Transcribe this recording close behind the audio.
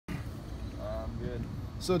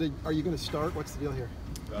So are you going to start? What's the deal here?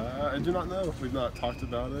 I do not know. We've not talked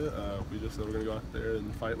about it. We just said we're going to go out there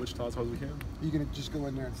and fight Wichita as hard as we can. Are you going to just go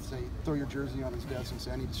in there and say, throw your jersey on his desk and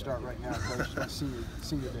say, I need to start right now, Coach, it's my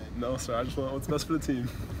senior day? No, sir. I just want what's best for the team.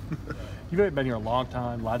 You've been here a long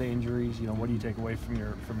time, a lot of injuries. What do you take away from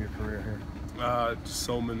your career here? Just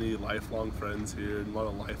so many lifelong friends here and a lot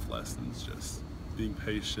of life lessons. Just being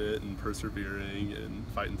patient and persevering and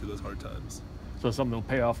fighting through those hard times. So something will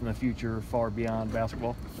pay off in the future far beyond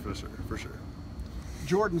basketball? For sure, for sure.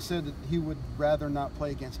 Jordan said that he would rather not play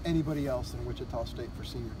against anybody else than Wichita State for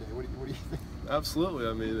senior day. What do you think? Absolutely.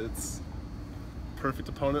 I mean, it's a perfect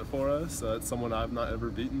opponent for us. It's someone I've not ever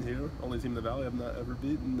beaten here. Only team in the Valley I've not ever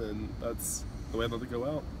beaten, and that's the way I'd let it go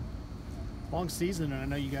out. Long season, and I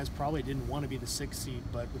know you guys probably didn't want to be the 6th seed,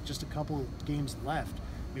 but with just a couple games left,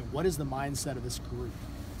 I mean, what is the mindset of this group?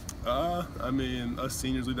 I mean, us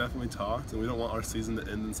seniors, we definitely talked, and we don't want our season to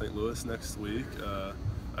end in St. Louis next week.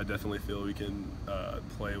 I definitely feel we can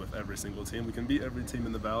play with every single team. We can beat every team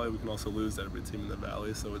in the Valley. We can also lose every team in the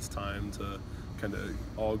Valley. So it's time to kind of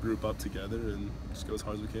all group up together and just go as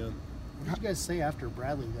hard as we can. What did you guys say after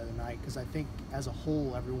Bradley the other night? Because I think as a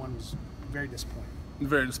whole, everyone was very disappointed.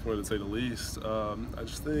 Very disappointed, to say the least. I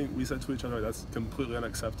just think we said to each other that's completely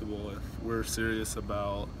unacceptable. If we're serious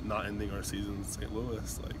about not ending our season in St.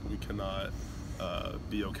 Louis, like, we cannot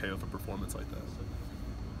be okay with a performance like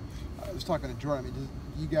that. I was talking to Jordan. I mean,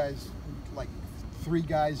 you guys, like 3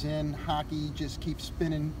 guys in hockey, just keep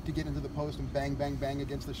spinning to get into the post and bang, bang, bang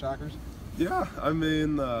against the Shockers? Yeah, I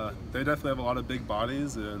mean, they definitely have a lot of big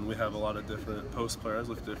bodies, and we have a lot of different post players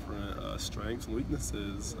with different strengths and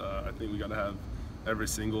weaknesses. I think we got to have every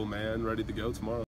single man ready to go tomorrow.